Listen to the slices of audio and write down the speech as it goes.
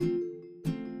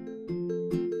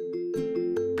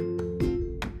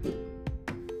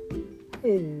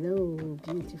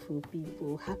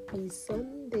people. Happy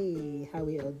Sunday. How are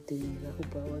you all doing? I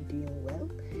hope you're all doing well.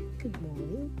 Good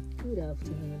morning, good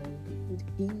afternoon, and good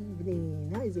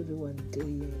evening. How is everyone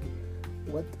doing?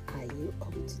 What are you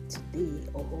up to today?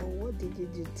 Or what did you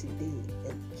do today?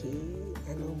 Okay,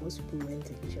 I know most people went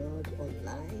to church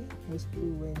online. Most people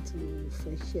went to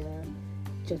special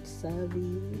church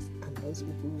service, and most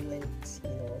people went,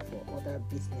 for other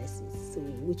businesses. So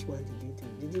which one did you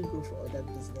do? Did you go for other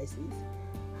businesses?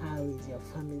 How is your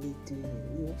family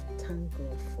doing? We thank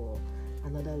God for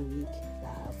another week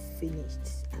that have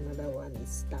finished. Another one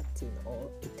is starting, or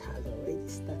it has already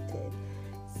started.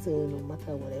 So no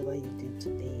matter whatever you do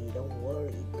today, don't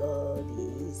worry. God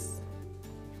is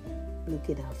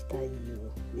looking after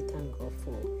you. We thank God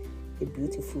for a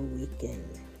beautiful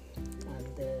weekend.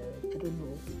 And I don't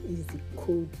know, is the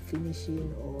cold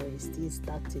finishing or is still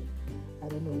starting? I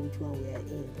don't know which one we are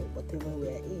in, but whatever we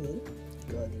are in,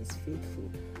 God is faithful.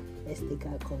 Let's take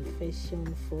our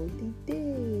confession for the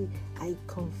day. I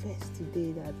confess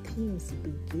today that things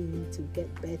begin to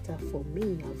get better for me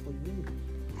and for you.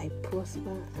 I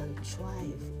prosper and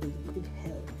thrive in good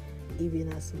health,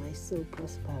 even as my soul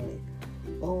prospers.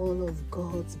 All of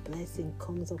God's blessing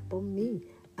comes upon me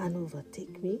and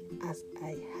overtake me as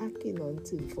I hearken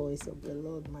unto the voice of the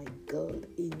Lord my God.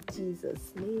 In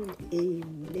Jesus' name,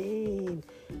 amen.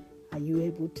 Are you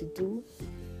able to do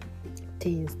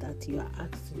things that you are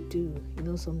asked to do?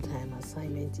 Sometimes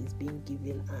assignment is being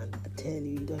given and I tell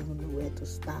you don't even know where to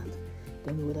start.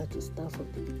 Don't know whether to start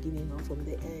from the beginning or from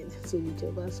the end. So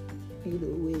whichever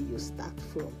where you start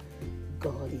from,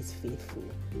 God is faithful.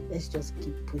 Let's just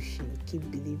keep pushing, keep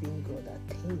believing God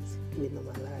that things will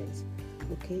normalize.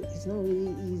 Okay, it's not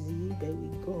really easy, but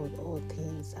with God, all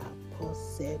things are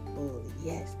possible.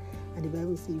 Yes. And the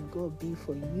Bible says, if God be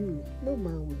for you, no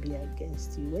man will be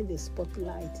against you. When the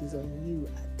spotlight is on you,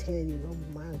 I tell you,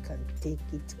 no man can take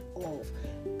it off,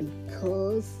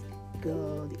 because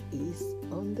God is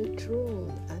on the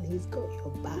throne and He's got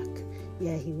your back.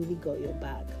 Yeah, He really got your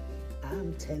back.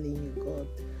 I'm telling you, God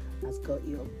has got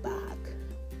your back.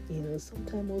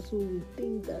 Sometimes also we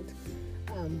think that,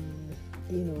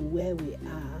 where we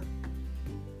are,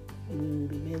 we will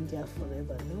remain there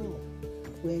forever. No,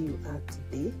 where you are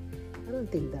today, I don't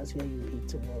think that's where you'll be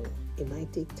tomorrow. It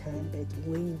might take time, but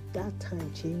when that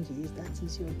time changes, that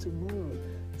is your tomorrow.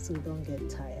 So don't get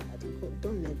tired.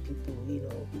 Don't let people,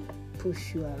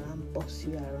 push you around, boss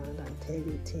you around, and tell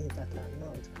you things that are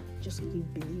not. Just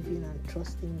keep believing and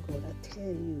trusting God. I tell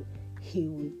you, He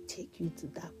will take you to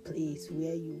that place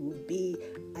where you will be,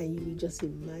 and you will just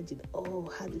imagine, oh,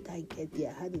 how did I get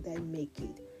there? How did I make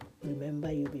it?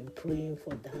 Remember, you've been praying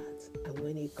for that, and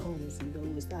when it comes,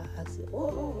 you start asking,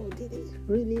 oh, did it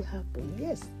really happen?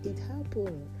 Yes, it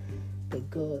happened. But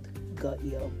God got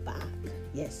your back.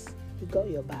 Yes, He got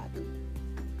your back.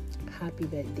 Happy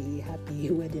birthday, happy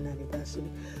wedding anniversary,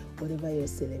 whatever you're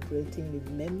celebrating.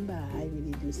 Remember, I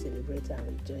really do celebrate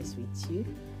and rejoice with you.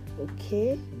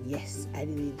 Okay? Yes, I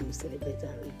really do celebrate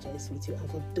and rejoice with you. And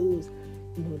for those,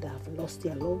 that have lost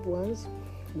their loved ones,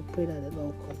 we pray that the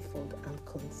Lord comfort and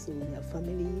console their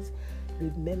families.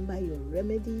 Remember your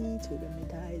remedy. To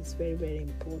remedize, very, very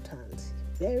important.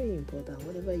 Very important.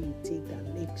 Whatever you take that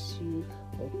makes you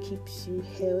or keeps you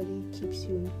healthy, keeps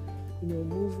you,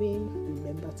 moving,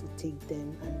 remember to take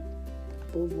them. And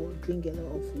above all, drink a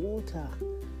lot of water.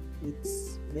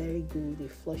 It's very good.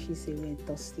 It flushes away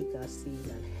toxic acid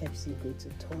and helps you go to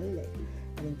toilet.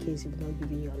 And in case you've not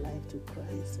given your life to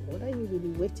Christ, what are you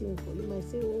really waiting for? You might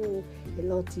say, oh, a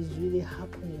lot is really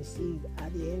happening. See,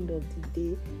 at the end of the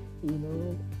day,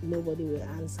 nobody will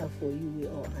answer for you. We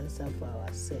all answer for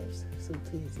ourselves. So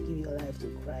please give your life to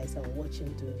Christ and watch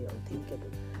Him do the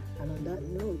unthinkable. And on that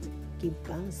note, keep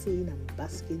bouncing and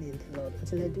basking in the Lord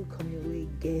until I do come your way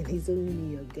again. It's only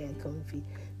me, your girl, Comfy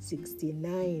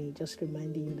 69. Just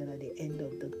reminding you that at the end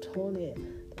of the tunnel,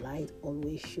 the light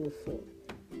always show forth.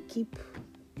 Keep,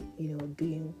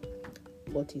 doing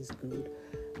what is good,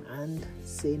 and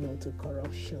say no to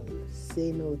corruption.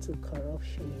 Say no to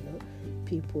corruption.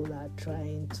 People are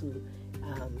trying to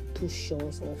push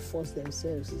us or force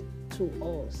themselves to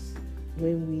us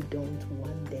when we don't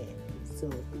want them. So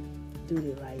do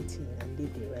the right thing and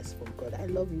leave the rest for God. I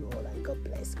love you all and God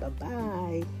bless.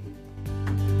 Bye-bye.